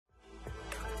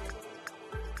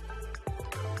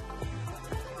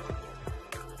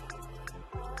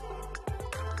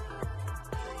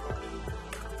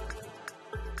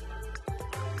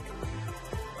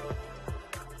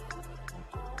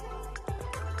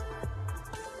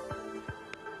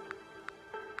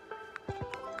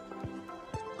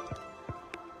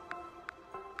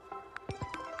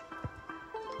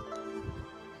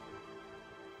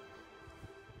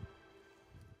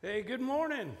Hey, good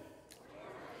morning.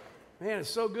 Man, it's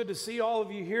so good to see all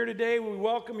of you here today. We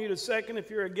welcome you to Second. If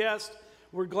you're a guest,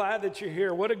 we're glad that you're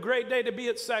here. What a great day to be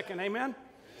at Second, amen?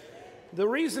 The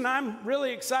reason I'm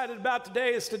really excited about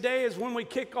today is when we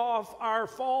kick off our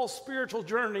fall spiritual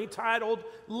journey titled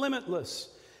Limitless.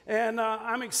 And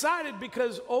I'm excited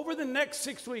because over the next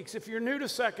 6 weeks, if you're new to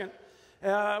Second,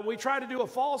 we try to do a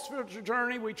fall spiritual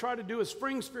journey. We try to do a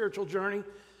spring spiritual journey.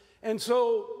 And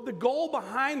so the goal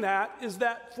behind that is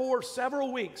that for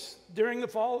several weeks, during the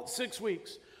fall, 6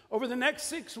 weeks, over the next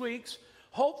 6 weeks,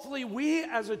 hopefully we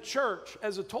as a church,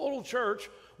 as a total church,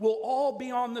 will all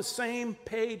be on the same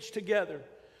page together.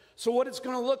 So what it's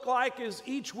going to look like is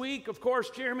each week, of course,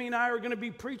 Jeremy and I are going to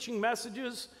be preaching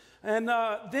messages. And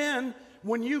then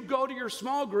when you go to your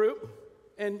small group,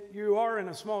 and you are in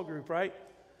a small group, right?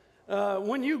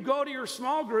 When you go to your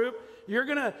small group, you're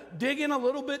going to dig in a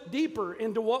little bit deeper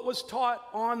into what was taught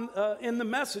in the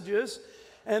messages.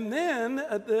 And then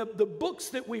the books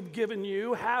that we've given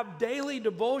you have daily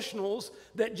devotionals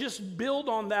that just build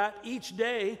on that each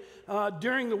day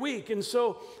during the week. And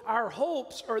so our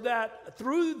hopes are that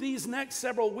through these next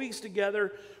several weeks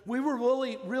together, we will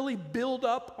really build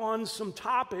up on some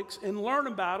topics and learn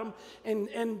about them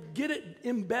and get it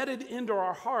embedded into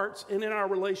our hearts and in our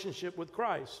relationship with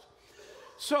Christ.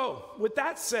 So, with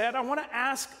that said, I want to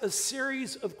ask a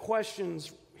series of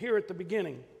questions here at the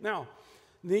beginning. Now,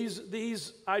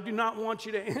 these I do not want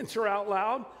you to answer out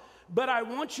loud, but I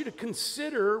want you to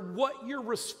consider what your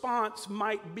response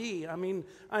might be. I mean,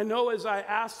 I know as I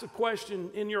ask the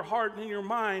question in your heart and in your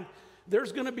mind,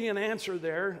 there's going to be an answer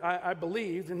there, I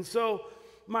believe. And so,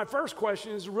 my first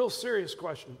question is a real serious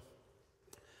question.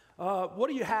 What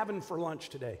are you having for lunch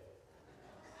today?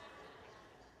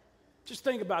 Just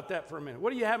think about that for a minute.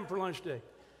 What are you having for lunch today?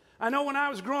 I know when I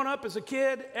was growing up as a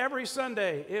kid, every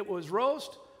Sunday it was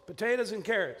roast, potatoes, and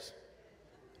carrots.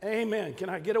 Amen. Can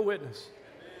I get a witness?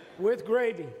 Amen. With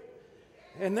gravy.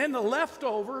 And then the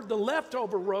leftover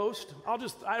roast,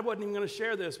 I wasn't even going to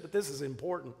share this, but this is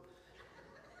important.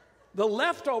 The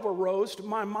leftover roast,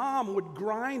 my mom would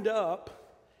grind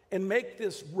up and make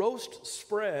this roast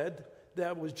spread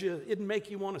that was just, it'd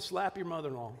make you want to slap your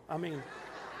mother-in-law. I mean...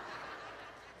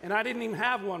 And I didn't even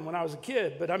have one when I was a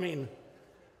kid, but I mean,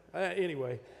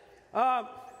 anyway.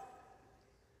 What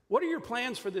are your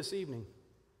plans for this evening?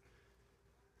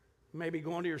 Maybe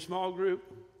going to your small group.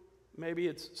 Maybe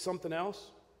it's something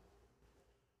else.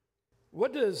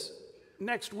 What does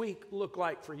next week look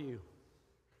like for you?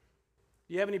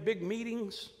 Do you have any big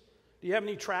meetings? Do you have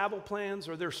any travel plans?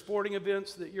 Are there sporting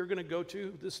events that you're going to go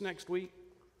to this next week?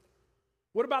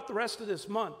 What about the rest of this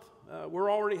month?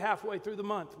 We're already halfway through the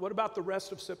month. What about the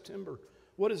rest of September?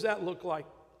 What does that look like?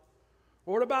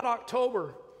 Or what about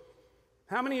October?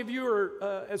 How many of you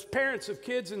are, as parents of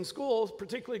kids in schools,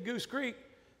 particularly Goose Creek,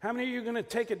 how many of you are going to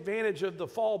take advantage of the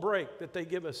fall break that they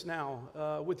give us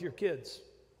now with your kids?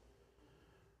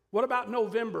 What about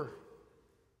November?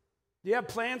 Do you have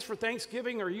plans for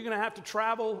Thanksgiving? Are you going to have to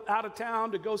travel out of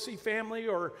town to go see family?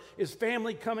 Or is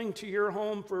family coming to your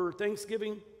home for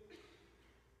Thanksgiving?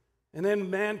 And then,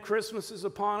 man, Christmas is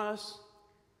upon us.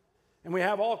 And we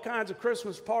have all kinds of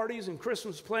Christmas parties and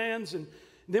Christmas plans. And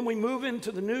then we move into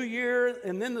the new year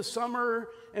and then the summer.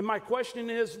 And my question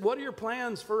is, what are your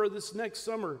plans for this next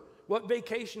summer? What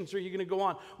vacations are you going to go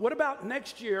on? What about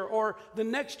next year or the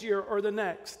next year or the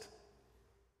next?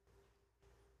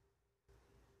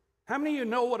 How many of you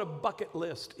know what a bucket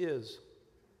list is?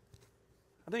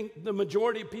 I think the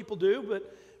majority of people do,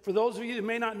 but for those of you that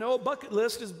may not know, a bucket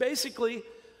list is basically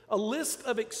a list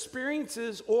of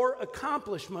experiences or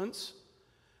accomplishments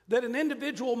that an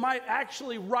individual might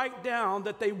actually write down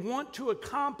that they want to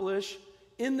accomplish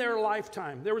in their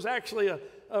lifetime. There was actually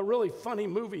a really funny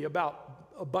movie about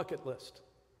a bucket list.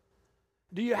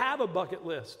 Do you have a bucket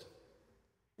list?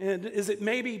 And is it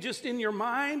maybe just in your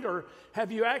mind, or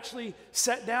have you actually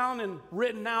sat down and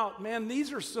written out, man,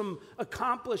 these are some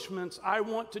accomplishments I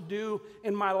want to do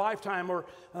in my lifetime, or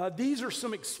these are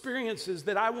some experiences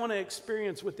that I want to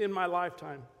experience within my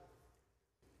lifetime?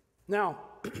 Now,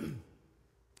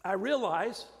 I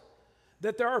realize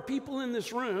that there are people in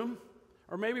this room,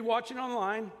 or maybe watching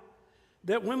online,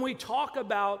 that when we talk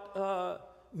about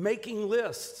making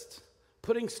lists,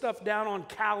 putting stuff down on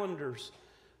calendars,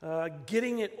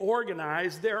 getting it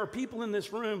organized, there are people in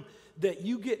this room that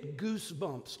you get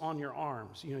goosebumps on your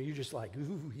arms. You know, you're just like,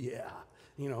 ooh, yeah.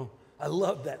 You know, I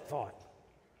love that thought.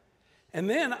 And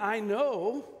then I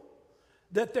know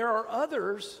that there are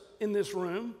others in this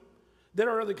room that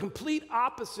are the complete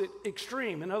opposite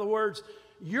extreme. In other words,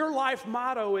 your life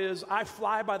motto is, I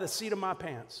fly by the seat of my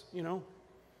pants, you know.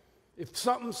 If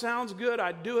something sounds good,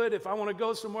 I do it. If I want to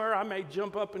go somewhere, I may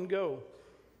jump up and go.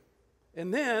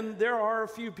 And then there are a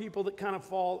few people that kind of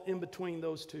fall in between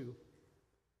those two.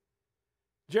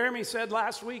 Jeremy said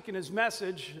last week in his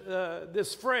message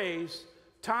this phrase,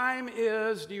 time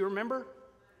is, do you remember?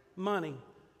 Money.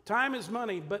 Time is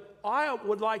money. But I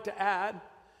would like to add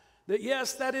that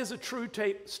yes, that is a true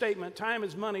statement. Time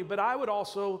is money. But I would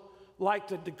also like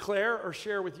to declare or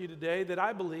share with you today that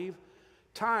I believe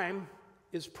time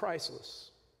is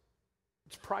priceless.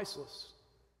 It's priceless.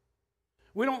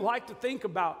 We don't like to think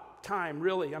about time,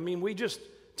 really. I mean, we just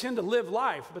tend to live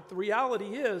life. But the reality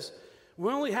is,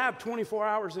 we only have 24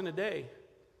 hours in a day.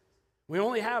 We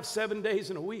only have 7 days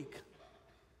in a week.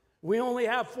 We only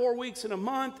have 4 weeks in a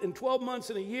month and 12 months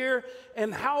in a year.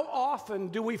 And how often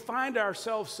do we find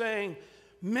ourselves saying,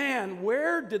 man,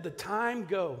 where did the time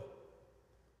go?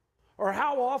 Or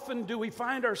how often do we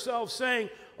find ourselves saying,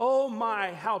 oh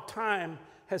my, how time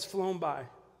has flown by?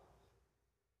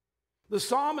 The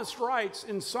psalmist writes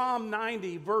in Psalm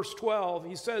 90, verse 12,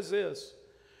 he says this,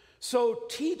 so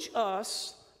teach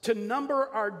us to number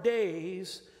our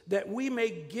days that we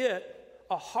may get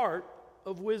a heart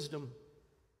of wisdom.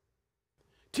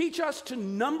 Teach us to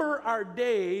number our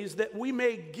days that we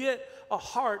may get a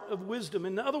heart of wisdom.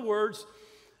 In other words,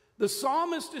 the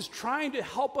psalmist is trying to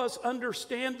help us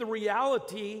understand the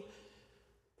reality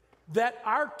that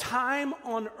our time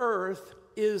on earth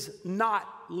is not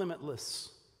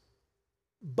limitless.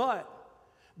 But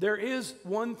there is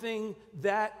one thing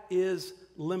that is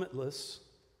limitless,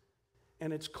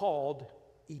 and it's called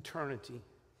eternity.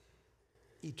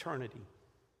 Eternity.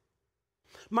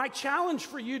 My challenge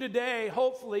for you today,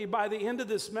 hopefully by the end of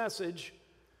this message,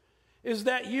 is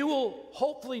that you will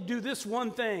hopefully do this one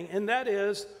thing, and that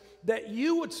is that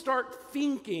you would start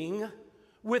thinking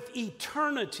with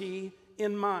eternity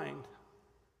in mind.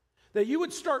 That you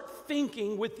would start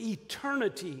thinking with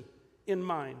eternity in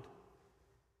mind.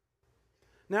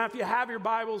 Now, if you have your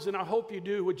Bibles, and I hope you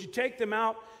do, would you take them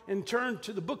out and turn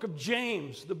to the book of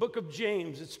James? The book of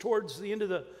James. It's towards the end of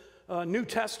the New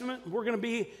Testament. We're going to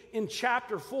be in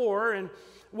chapter 4. And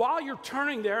while you're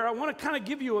turning there, I want to kind of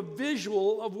give you a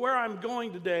visual of where I'm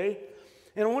going today.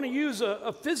 And I want to use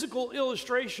a physical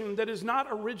illustration that is not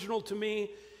original to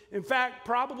me. In fact,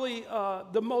 probably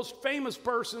the most famous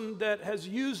person that has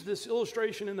used this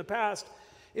illustration in the past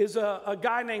is a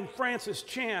guy named Francis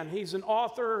Chan. He's an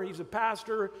author, he's a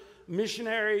pastor,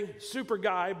 missionary, super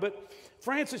guy. But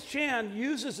Francis Chan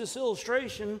uses this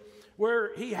illustration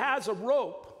where he has a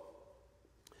rope.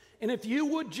 And if you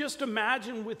would just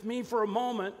imagine with me for a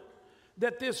moment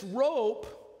that this rope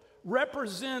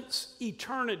represents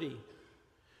eternity.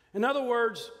 In other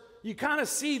words, you kind of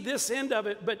see this end of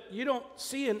it, but you don't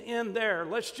see an end there.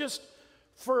 Let's just,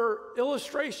 for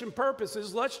illustration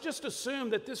purposes, let's just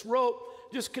assume that this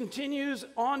rope just continues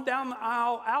on down the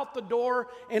aisle, out the door,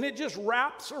 and it just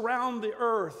wraps around the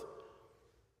earth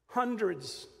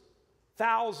hundreds,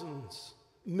 thousands,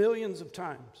 millions of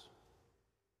times.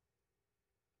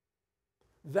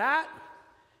 That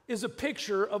is a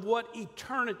picture of what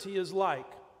eternity is like.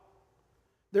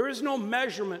 There is no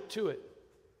measurement to it.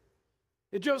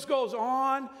 It just goes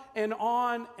on and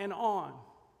on and on.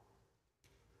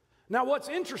 Now, what's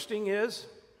interesting is,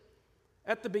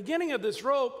 at the beginning of this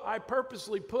rope, I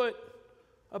purposely put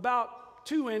about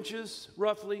 2 inches,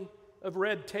 roughly, of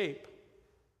red tape.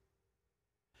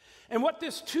 And what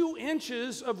this 2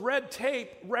 inches of red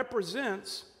tape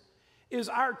represents is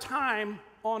our time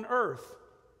on earth,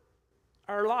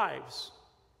 our lives.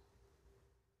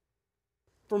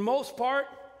 For most part,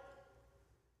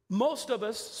 most of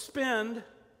us spend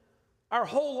our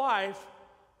whole life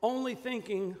only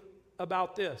thinking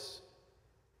about this.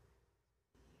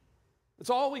 It's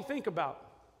all we think about.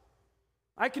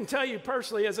 I can tell you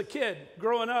personally, as a kid,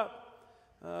 growing up,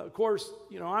 of course,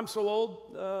 I'm so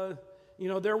old,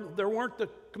 there weren't the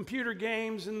computer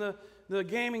games and the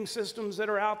gaming systems that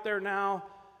are out there now.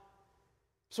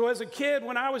 So as a kid,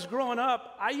 when I was growing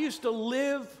up, I used to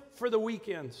live for the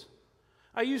weekends.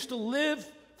 I used to live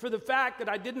for the fact that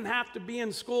I didn't have to be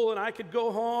in school and I could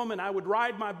go home and I would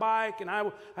ride my bike and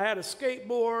I had a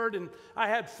skateboard and I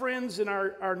had friends in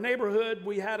our neighborhood.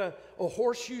 We had a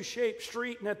horseshoe-shaped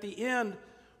street, and at the end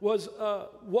was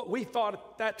what we thought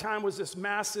at that time was this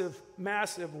massive,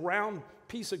 massive round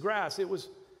piece of grass. It was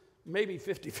maybe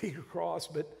 50 feet across,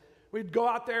 but we'd go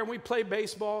out there and we'd play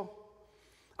baseball.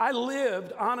 I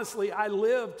lived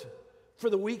for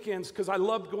the weekends because I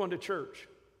loved going to church.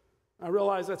 I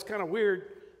realize that's kind of weird.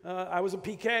 I was a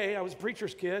PK, I was a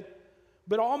preacher's kid,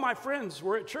 but all my friends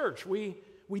were at church. We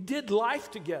did life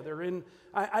together, and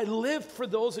I lived for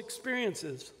those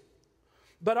experiences.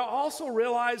 But I also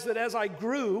realized that as I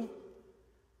grew,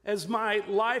 as my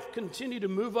life continued to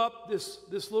move up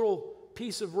this little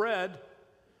piece of red,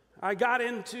 I got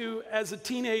into, as a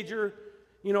teenager,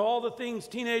 you know, all the things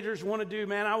teenagers want to do,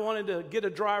 man. I wanted to get a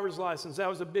driver's license. That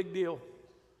was a big deal.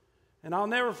 And I'll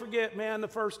never forget, man, the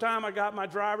first time I got my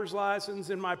driver's license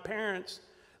and my parents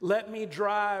let me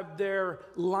drive their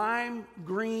lime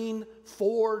green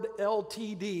Ford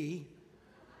LTD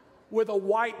with a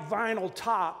white vinyl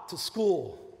top to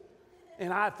school.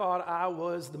 And I thought I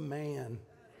was the man.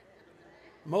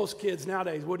 Most kids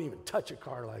nowadays wouldn't even touch a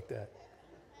car like that.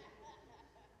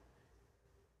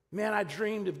 Man, I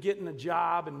dreamed of getting a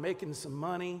job and making some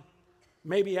money,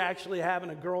 maybe actually having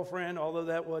a girlfriend, although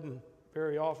that wasn't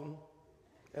very often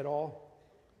at all.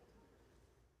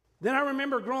 Then I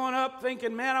remember growing up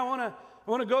thinking, man, I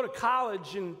want to go to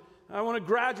college, and I want to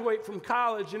graduate from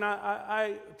college, and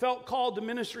I felt called to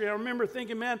ministry. I remember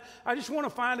thinking, man, I just want to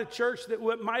find a church that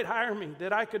might hire me,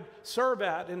 that I could serve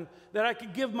at, and that I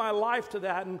could give my life to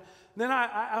that. And then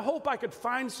I hope I could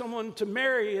find someone to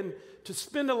marry and to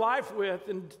spend a life with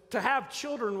and to have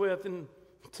children with and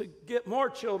to get more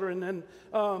children. And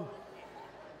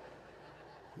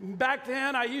back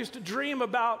then, I used to dream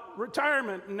about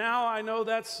retirement. And now I know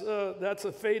that's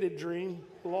a faded dream,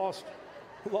 lost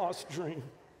dream.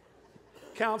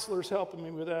 Counselor's helping me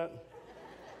with that.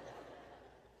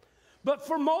 But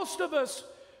for most of us,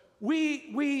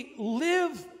 we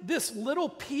live this little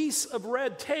piece of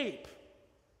red tape.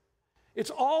 It's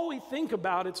all we think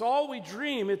about. It's all we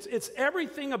dream. It's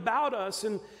everything about us.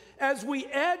 And as we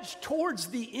edge towards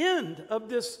the end of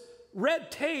this red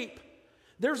tape,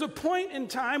 there's a point in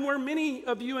time where many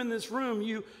of you in this room,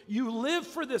 you live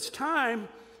for this time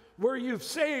where you've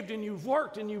saved and you've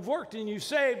worked and you've worked and you've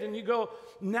saved, and you go,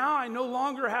 now I no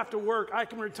longer have to work. I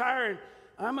can retire, and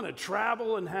I'm going to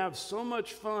travel and have so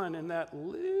much fun in that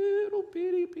little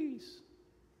bitty piece.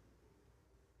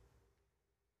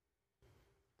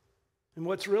 And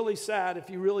what's really sad, if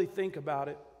you really think about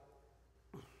it,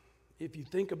 if you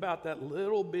think about that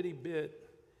little bitty bit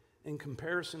in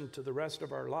comparison to the rest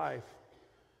of our life,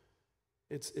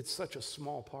 it's such a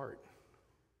small part.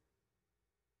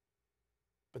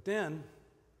 But then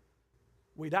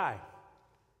we die.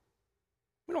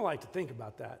 We don't like to think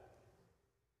about that.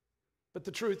 But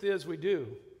the truth is we do.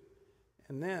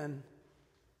 And then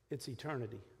it's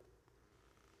eternity.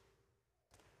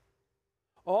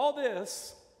 All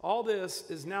this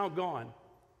is now gone.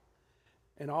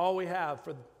 And all we have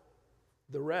for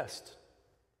the rest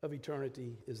of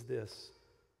eternity is this.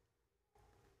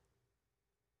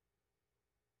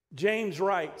 James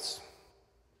writes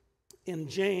in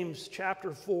James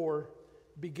chapter 4,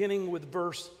 beginning with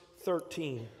verse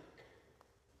 13.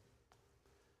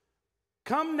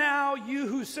 Come now, you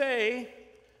who say,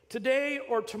 today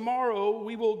or tomorrow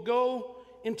we will go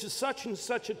into such and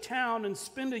such a town and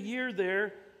spend a year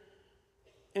there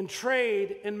and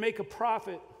trade and make a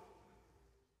profit.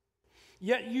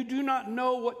 Yet you do not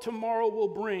know what tomorrow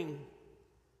will bring.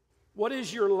 What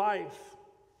is your life?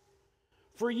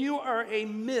 For you are a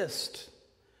mist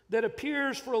that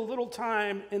appears for a little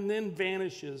time and then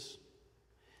vanishes.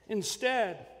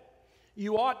 Instead,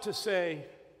 you ought to say,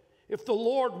 if the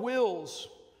Lord wills,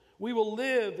 we will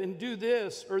live and do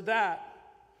this or that.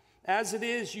 As it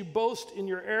is, you boast in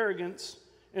your arrogance,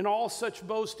 and all such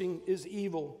boasting is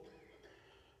evil.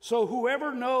 So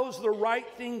whoever knows the right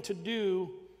thing to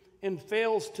do and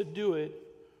fails to do it,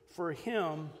 for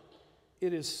him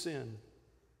it is sin.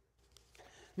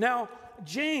 Now,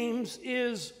 James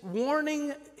is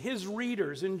warning his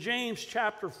readers in James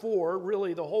chapter 4,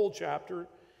 really the whole chapter.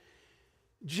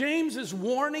 James is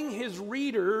warning his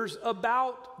readers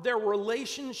about their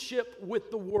relationship with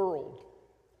the world.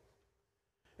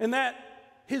 And that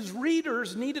his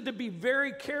readers needed to be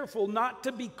very careful not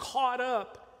to be caught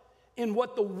up in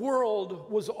what the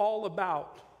world was all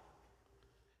about.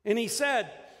 And he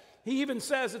even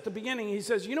says at the beginning, he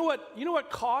says, you know what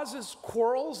causes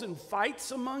quarrels and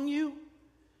fights among you?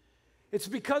 It's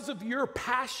because of your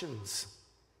passions,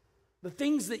 the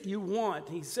things that you want.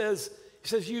 He says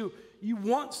you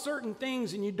want certain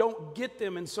things and you don't get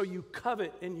them, and so you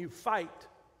covet and you fight.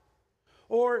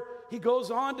 Or he goes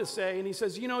on to say, and he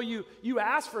says, you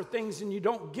ask for things and you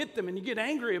don't get them and you get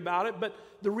angry about it, but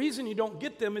the reason you don't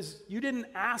get them is you didn't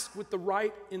ask with the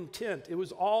right intent. It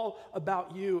was all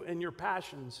about you and your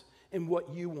passions and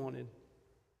what you wanted.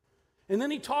 And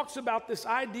then he talks about this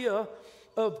idea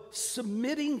of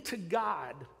submitting to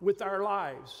God with our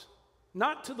lives.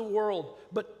 Not to the world,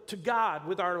 but to God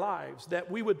with our lives.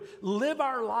 That we would live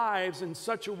our lives in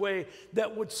such a way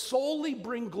that would solely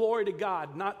bring glory to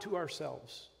God, not to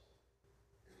ourselves.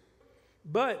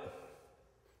 But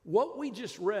what we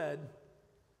just read,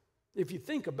 if you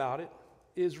think about it,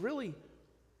 is really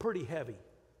pretty heavy.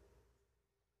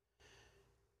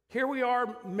 Here we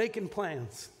are making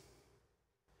plans.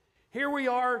 Here we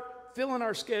are filling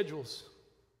our schedules.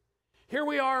 Here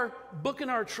we are booking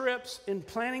our trips and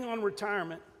planning on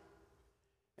retirement.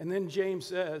 And then James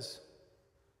says,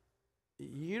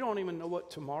 you don't even know what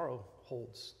tomorrow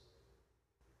holds.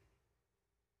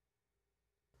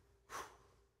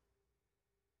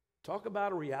 Talk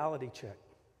about a reality check.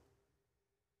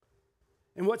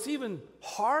 And what's even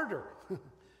harder,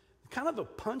 kind of a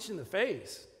punch in the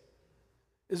face,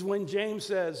 is when James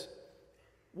says,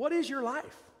 what is your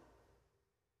life?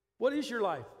 What is your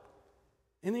life?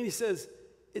 And then he says,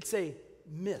 it's a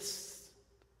mist.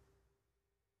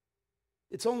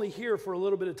 It's only here for a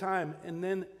little bit of time, and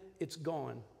then it's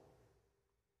gone.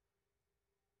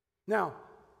 Now,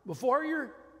 before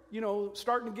you're,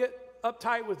 starting to get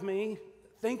uptight with me,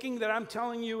 thinking that I'm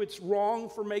telling you it's wrong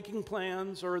for making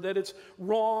plans, or that it's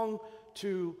wrong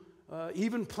to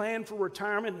even plan for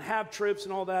retirement and have trips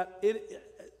and all that,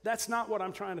 that's not what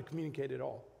I'm trying to communicate at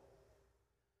all.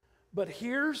 But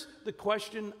here's the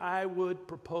question I would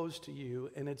propose to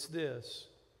you, and it's this.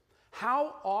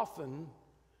 How often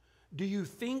do you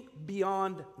think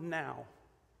beyond now?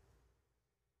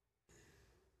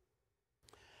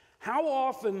 How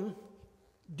often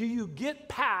do you get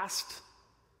past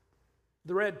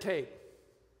the red tape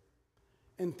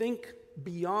and think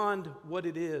beyond what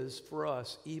it is for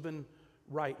us, even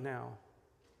right now?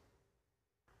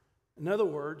 In other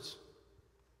words,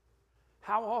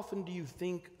 how often do you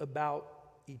think about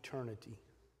eternity?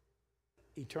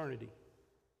 Eternity.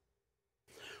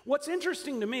 What's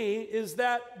interesting to me is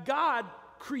that God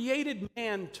created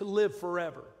man to live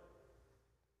forever.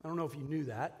 I don't know if you knew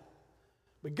that,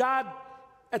 but God,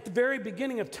 at the very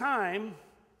beginning of time,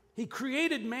 He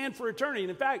created man for eternity.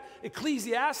 And in fact,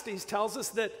 Ecclesiastes tells us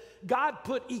that God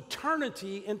put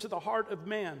eternity into the heart of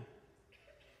man.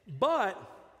 But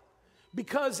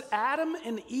because Adam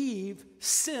and Eve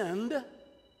sinned,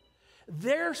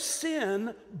 their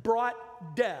sin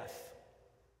brought death.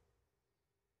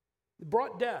 It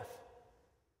brought death.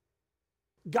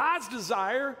 God's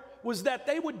desire was that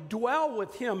they would dwell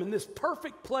with Him in this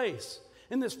perfect place,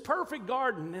 in this perfect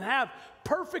garden, and have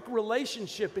perfect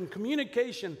relationship and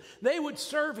communication. They would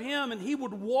serve Him, and He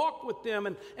would walk with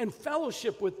them and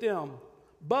fellowship with them.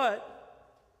 But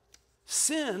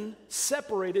sin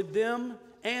separated them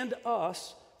and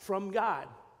us from God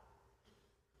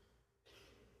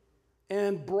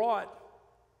and brought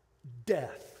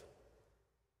death.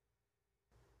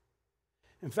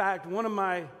 In fact, one of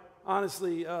my,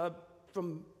 honestly,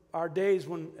 from our days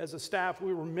when as a staff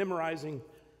we were memorizing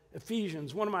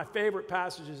Ephesians, one of my favorite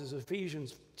passages is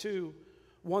Ephesians 2,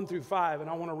 1 through 5, and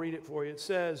I want to read it for you. It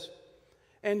says,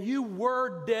 "And you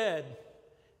were dead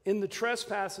in the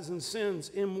trespasses and sins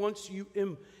in which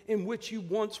you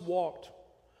once walked,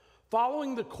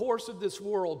 following the course of this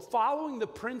world, following the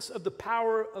prince of the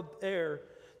power of air,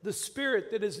 the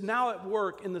spirit that is now at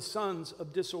work in the sons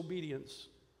of disobedience,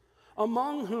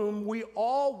 among whom we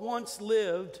all once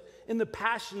lived in the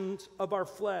passions of our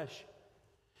flesh,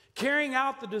 carrying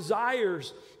out the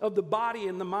desires of the body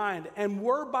and the mind, and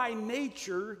were by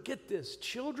nature," get this,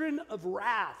 "children of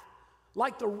wrath,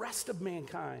 like the rest of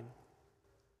mankind."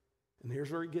 And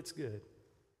here's where it gets good.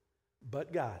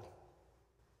 But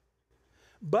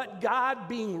God,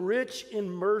 being rich in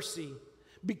mercy,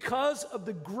 because of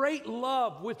the great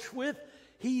love which with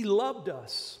He loved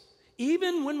us,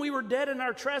 even when we were dead in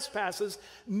our trespasses,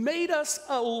 made us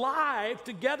alive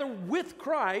together with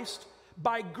Christ.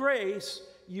 By grace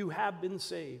you have been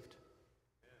saved.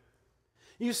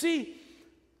 You see,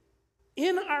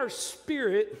 in our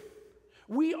spirit,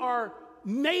 we are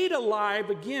made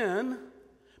alive again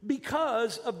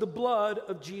because of the blood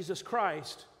of Jesus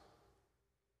Christ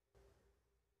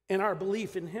and our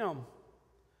belief in Him.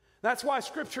 That's why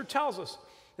Scripture tells us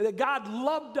that God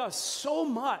loved us so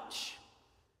much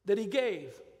that He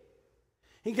gave.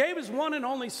 He gave His one and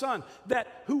only Son,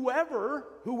 that whoever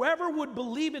would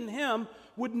believe in Him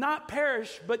would not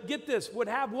perish, but get this, would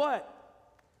have what?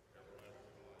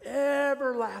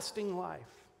 Everlasting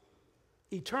life.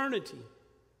 Eternity.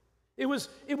 It was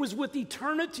with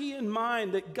eternity in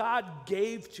mind that God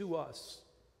gave to us.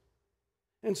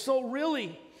 And so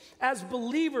really, as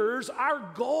believers, our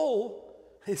goal,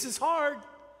 this is hard,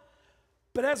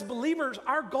 but as believers,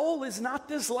 our goal is not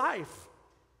this life.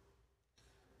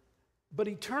 But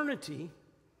eternity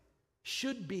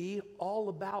should be all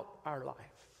about our life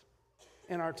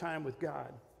and our time with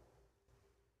God.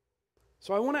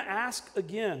 So I want to ask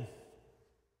again,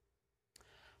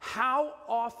 how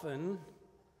often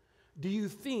do you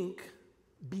think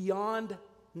beyond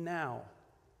now?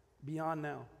 Beyond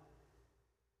now.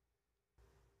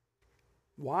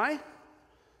 Why?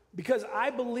 Because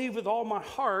I believe with all my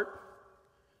heart,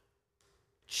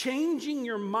 changing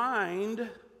your mind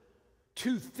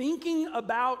to thinking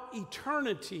about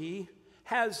eternity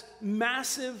has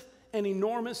massive and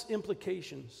enormous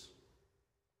implications.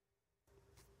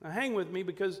 Now hang with me,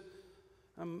 because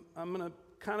I'm going to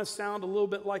kind of sound a little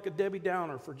bit like a Debbie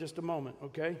Downer for just a moment,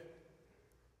 okay?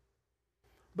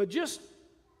 But just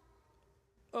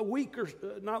a week, or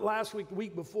not last week, the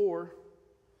week before,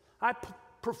 I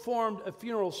performed a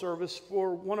funeral service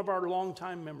for one of our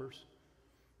longtime members.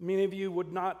 Many of you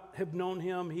would not have known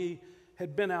him. He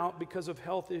had been out because of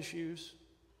health issues.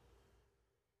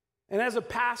 And as a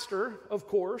pastor, of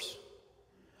course,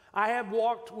 I have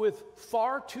walked with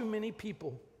far too many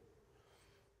people,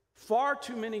 far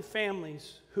too many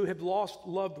families who have lost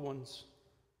loved ones.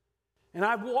 And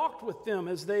I've walked with them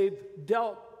as they've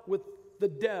dealt with the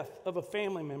death of a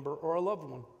family member or a loved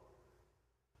one.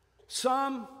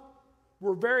 Some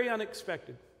were very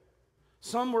unexpected.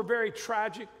 Some were very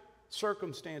tragic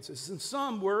circumstances. And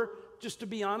some were, just to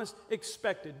be honest,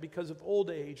 expected because of old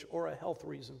age or a health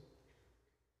reason.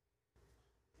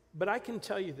 But I can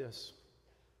tell you this.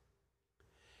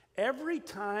 Every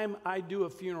time I do a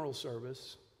funeral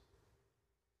service,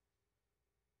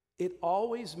 it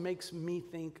always makes me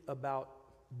think about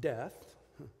death.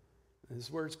 This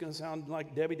is where it's going to sound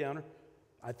like Debbie Downer.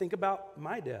 I think about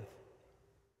my death.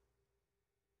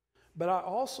 But I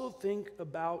also think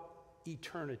about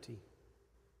eternity.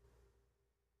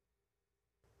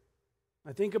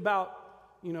 I think about,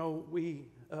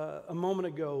 a moment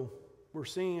ago, we're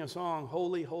singing a song,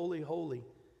 Holy, Holy, Holy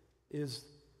is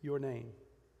your name.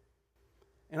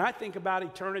 And I think about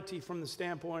eternity from the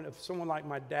standpoint of someone like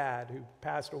my dad, who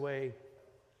passed away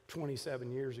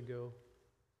 27 years ago.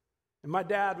 And my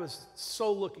dad was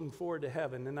so looking forward to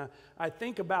heaven. And I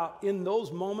think about in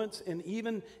those moments, and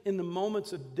even in the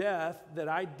moments of death that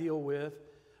I deal with,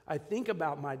 I think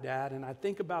about my dad, and I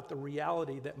think about the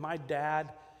reality that my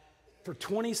dad, for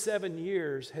 27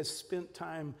 years, has spent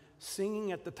time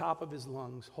singing at the top of his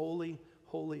lungs, Holy,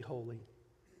 Holy, Holy.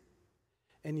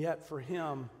 And yet for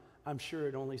him, I'm sure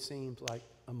it only seemed like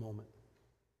a moment.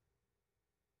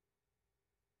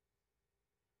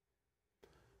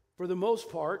 For the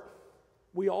most part,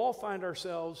 we all find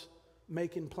ourselves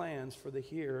making plans for the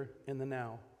here and the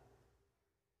now.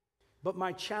 But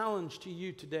my challenge to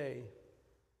you today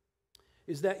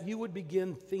is that you would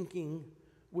begin thinking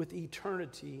with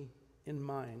eternity in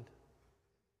mind.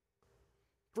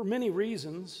 For many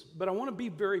reasons, but I want to be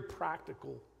very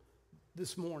practical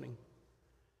this morning.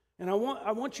 And I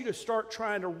want you to start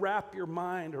trying to wrap your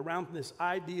mind around this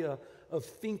idea of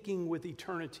thinking with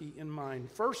eternity in mind.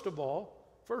 First of all,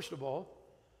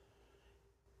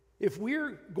 if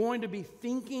we're going to be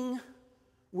thinking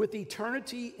with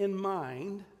eternity in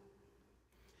mind,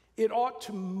 it ought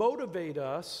to motivate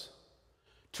us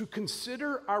to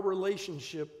consider our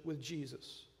relationship with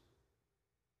Jesus.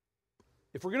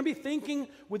 If we're going to be thinking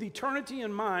with eternity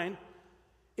in mind,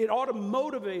 it ought to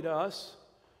motivate us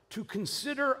to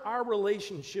consider our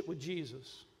relationship with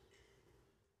Jesus.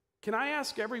 Can I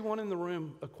ask everyone in the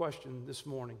room a question this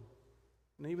morning?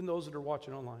 And even those that are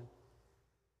watching online.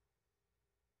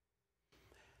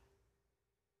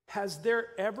 Has there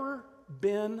ever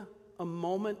been a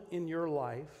moment in your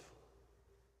life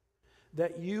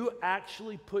that you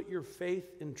actually put your faith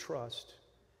and trust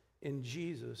in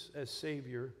Jesus as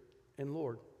Savior and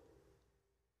Lord?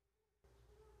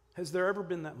 Has there ever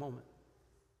been that moment?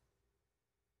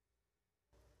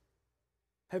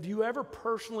 Have you ever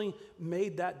personally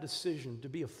made that decision to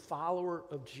be a follower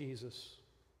of Jesus?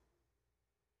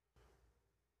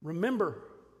 Remember,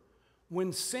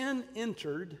 when sin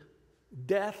entered,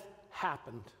 death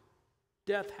happened.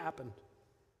 Death happened.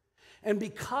 And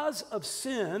because of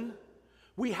sin,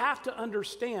 we have to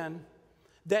understand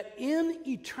that in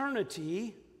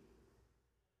eternity,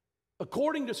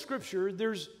 according to Scripture,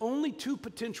 there's only two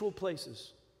potential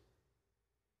places.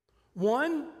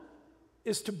 One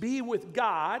is to be with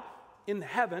God in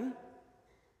heaven,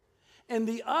 and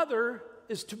the other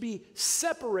is to be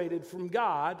separated from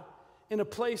God in a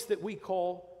place that we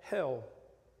call hell.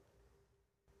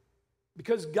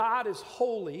 Because God is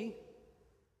holy,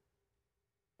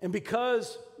 and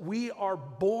because we are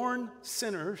born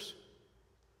sinners,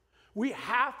 we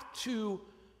have to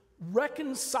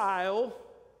reconcile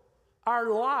our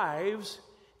lives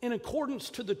in accordance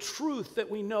to the truth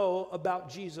that we know about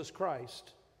Jesus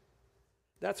Christ.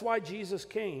 That's why Jesus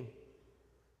came.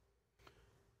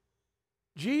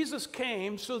 Jesus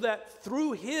came so that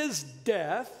through his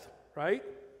death, right?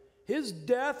 His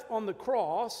death on the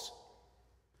cross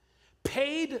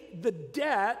paid the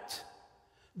debt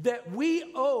that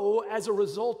we owe as a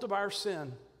result of our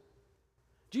sin.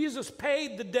 Jesus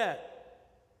paid the debt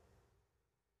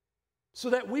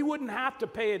so that we wouldn't have to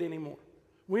pay it anymore.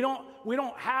 We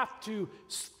don't have to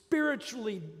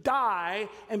spiritually die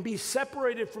and be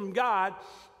separated from God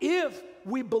if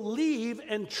we believe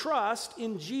and trust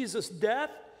in Jesus' death,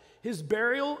 his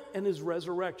burial, and his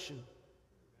resurrection.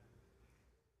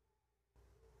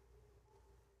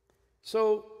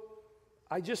 So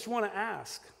I just want to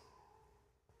ask,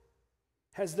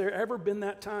 has there ever been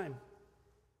that time?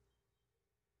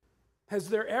 Has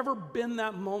there ever been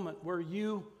that moment where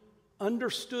you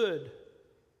understood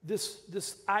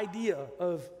this idea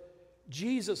of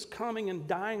Jesus coming and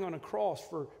dying on a cross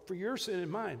for your sin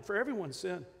and mine, for everyone's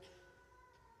sin?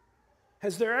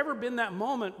 Has there ever been that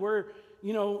moment where,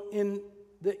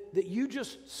 that you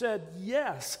just said,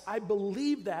 yes, I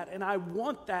believe that and I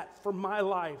want that for my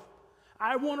life.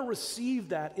 I want to receive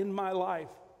that in my life.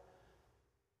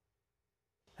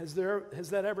 Has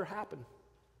that ever happened?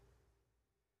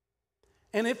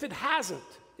 And if it hasn't,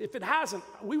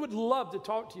 we would love to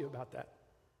talk to you about that.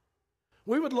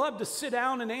 We would love to sit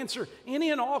down and answer any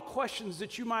and all questions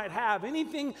that you might have,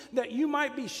 anything that you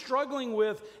might be struggling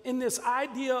with in this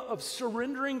idea of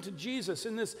surrendering to Jesus,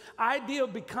 in this idea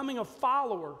of becoming a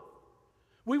follower.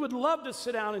 We would love to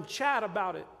sit down and chat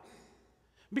about it,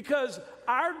 because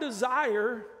our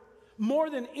desire, more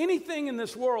than anything in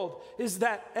this world, is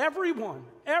that everyone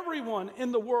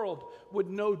in the world would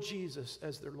know Jesus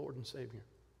as their Lord and Savior.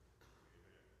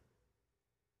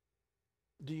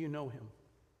 Do you know him?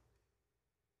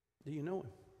 Do you know him?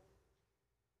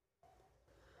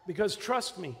 Because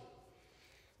trust me,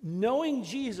 knowing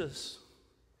Jesus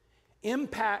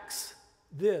impacts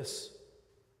this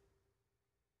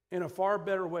in a far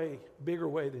better way, bigger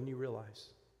way than you realize.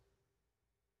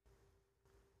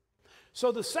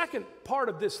 So the second part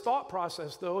of this thought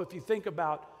process, though, if you think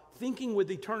about thinking with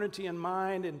eternity in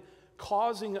mind and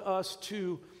causing us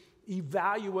to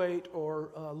evaluate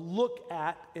or look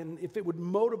at, and if it would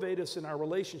motivate us in our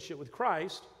relationship with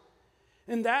Christ,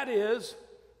 and that is,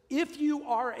 if you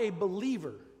are a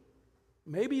believer,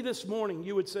 maybe this morning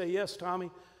you would say, yes, Tommy,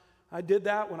 I did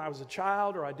that when I was a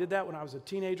child, or I did that when I was a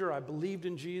teenager. I believed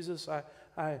in Jesus.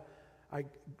 I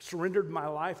surrendered my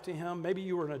life to him. Maybe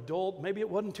you were an adult. Maybe it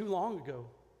wasn't too long ago.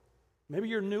 Maybe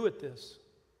you're new at this.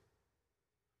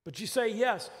 But you say,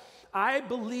 yes, I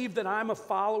believe that I'm a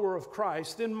follower of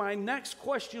Christ. Then my next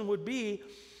question would be,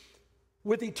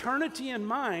 with eternity in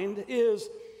mind, is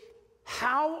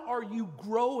how are you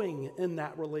growing in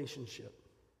that relationship?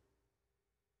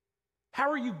 How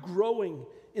are you growing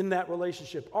in that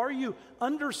relationship? Are you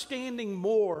understanding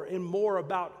more and more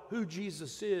about who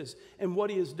Jesus is and what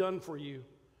he has done for you?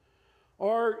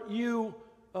 Are you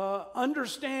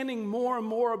understanding more and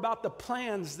more about the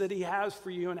plans that he has for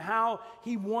you and how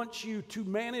he wants you to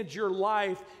manage your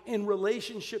life in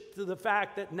relationship to the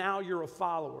fact that now you're a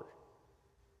follower?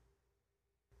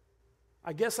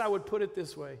 I guess I would put it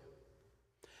this way.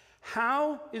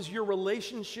 How is your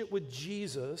relationship with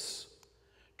Jesus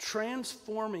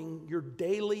transforming your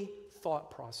daily thought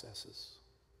processes?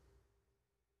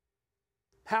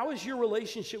 How is your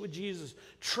relationship with Jesus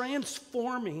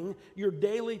transforming your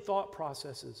daily thought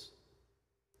processes?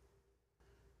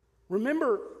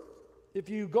 Remember, if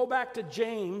you go back to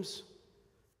James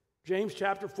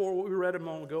chapter 4, what we read a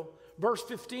moment ago, verse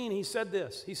 15, he said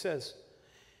this. He says,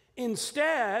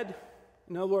 instead,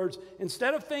 in other words,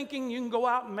 instead of thinking you can go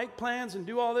out and make plans and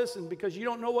do all this, and because you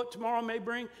don't know what tomorrow may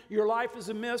bring, your life is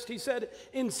a mist, he said,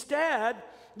 instead,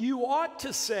 you ought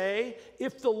to say,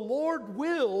 if the Lord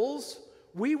wills,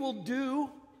 we will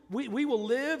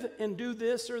live and do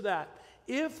this or that.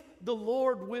 If the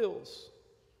Lord wills.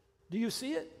 Do you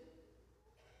see it?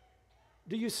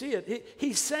 Do you see it?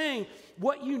 He's saying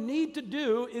what you need to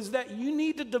do is that you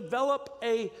need to develop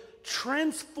a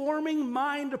transforming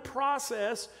mind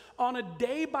process on a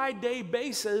day-by-day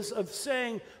basis of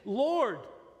saying, Lord,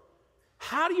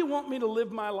 how do you want me to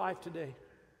live my life today?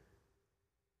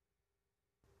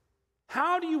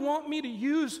 How do you want me to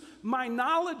use my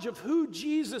knowledge of who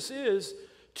Jesus is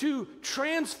to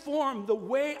transform the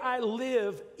way I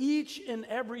live each and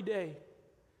every day?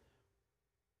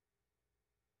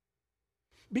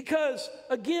 Because,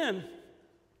 again,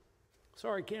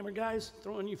 sorry, camera guys,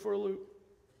 throwing you for a loop.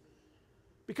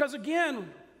 Because, again,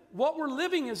 what we're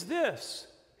living is this.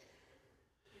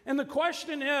 And the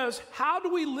question is, how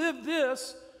do we live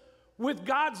this with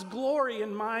God's glory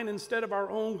in mind instead of our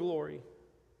own glory?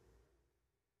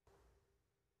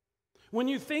 When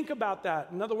you think about that,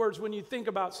 in other words, when you think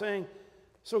about saying,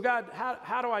 so God,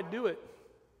 how do I do it?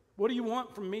 What do you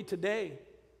want from me today?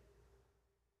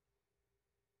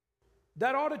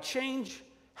 That ought to change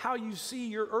how you see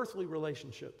your earthly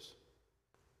relationships.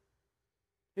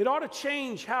 It ought to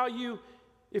change how you,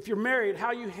 if you're married,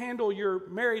 how you handle your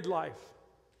married life.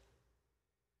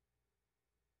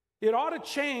 It ought to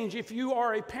change if you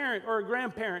are a parent or a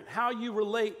grandparent, how you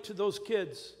relate to those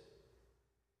kids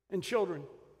and children.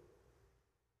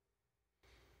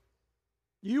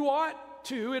 It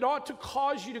ought to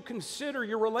cause you to consider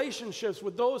your relationships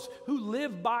with those who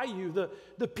live by you,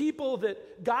 the people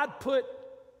that God put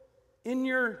in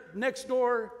your next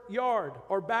door yard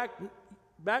or back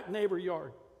neighbor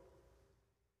yard.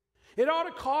 It ought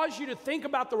to cause you to think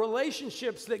about the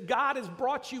relationships that God has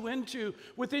brought you into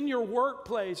within your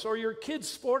workplace or your kids'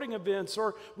 sporting events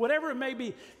or whatever it may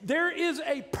be. There is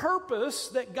a purpose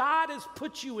that God has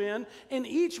put you in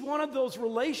each one of those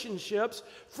relationships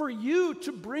for you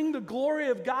to bring the glory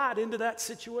of God into that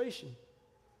situation.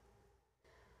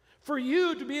 For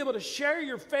you to be able to share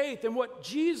your faith and what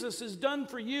Jesus has done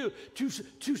for you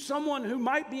to someone who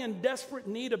might be in desperate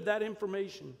need of that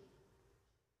information.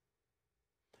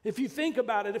 If you think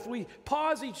about it, if we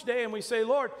pause each day and we say,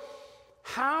 Lord,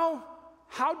 how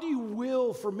do you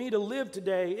will for me to live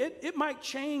today? It might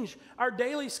change our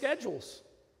daily schedules.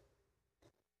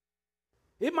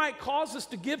 It might cause us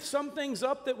to give some things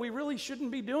up that we really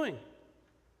shouldn't be doing,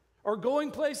 or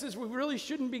going places we really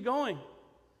shouldn't be going.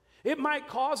 It might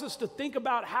cause us to think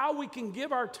about how we can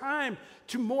give our time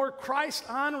to more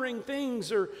Christ-honoring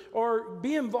things or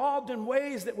be involved in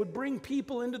ways that would bring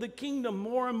people into the kingdom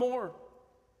more and more.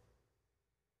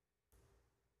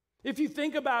 If you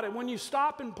think about it, when you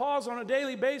stop and pause on a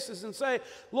daily basis and say,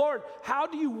 Lord, how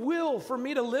do you will for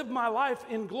me to live my life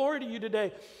in glory to you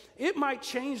today? It might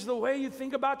change the way you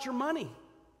think about your money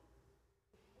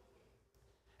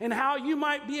and how you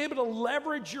might be able to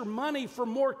leverage your money for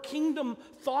more kingdom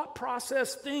thought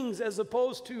process things as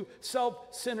opposed to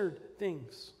self-centered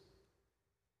things.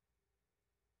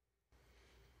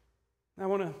 I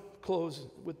want to close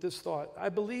with this thought. I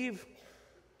believe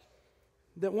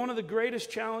that one of the greatest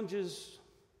challenges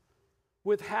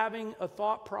with having a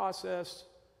thought process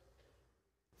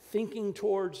thinking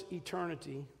towards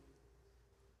eternity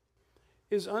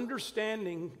is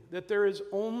understanding that there is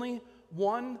only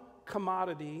one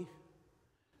commodity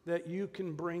that you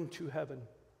can bring to heaven.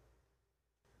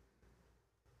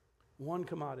 One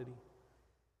commodity.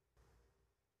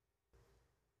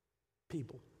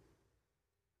 People.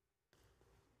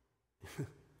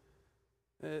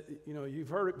 You've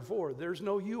heard it before. There's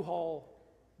no U-Haul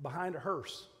behind a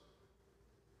hearse.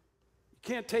 You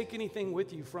can't take anything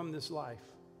with you from this life.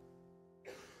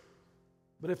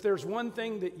 But if there's one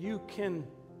thing that you can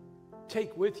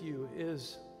take with you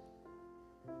is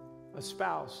a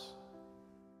spouse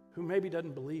who maybe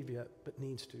doesn't believe yet but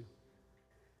needs to.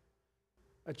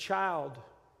 A child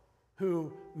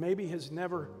who maybe has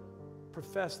never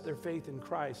professed their faith in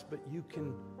Christ, but you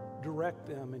can direct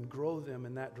them and grow them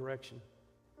in that direction.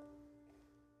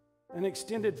 An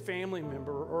extended family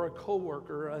member or a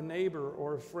coworker, a neighbor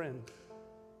or a friend.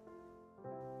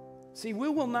 See, we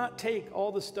will not take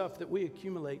all the stuff that we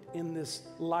accumulate in this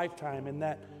lifetime, in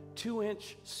that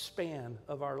 2-inch span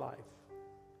of our life.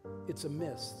 It's a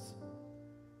mist.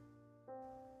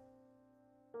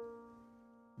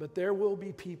 But there will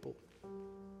be people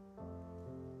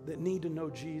that need to know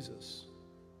Jesus.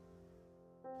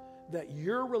 That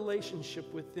your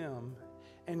relationship with them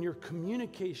and your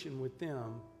communication with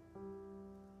them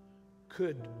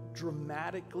could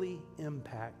dramatically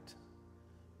impact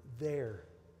their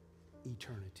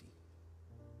eternity.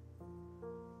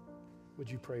 Would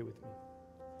you pray with me?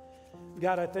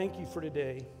 God, I thank you for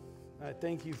today. I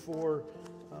thank you for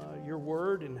your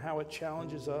word and how it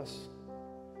challenges us.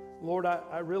 Lord,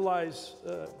 I realize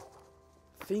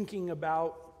thinking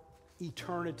about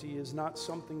eternity is not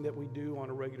something that we do on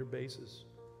a regular basis.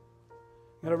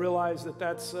 And I realize that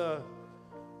that's, kind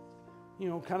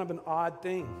of an odd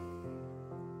thing.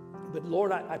 But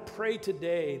Lord, I pray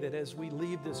today that as we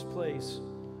leave this place,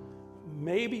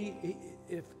 maybe,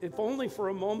 if only for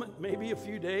a moment, maybe a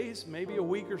few days, maybe a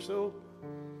week or so,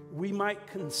 we might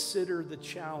consider the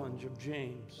challenge of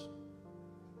James.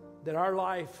 That our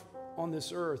life on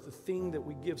this earth, the thing that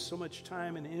we give so much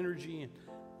time and energy and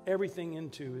everything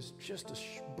into, is just a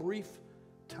brief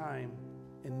time,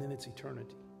 and then it's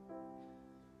eternity.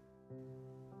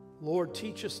 Lord,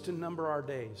 teach us to number our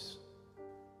days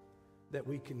that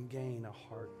we can gain a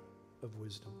heart of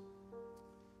wisdom.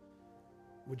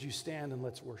 Would you stand and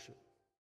let's worship?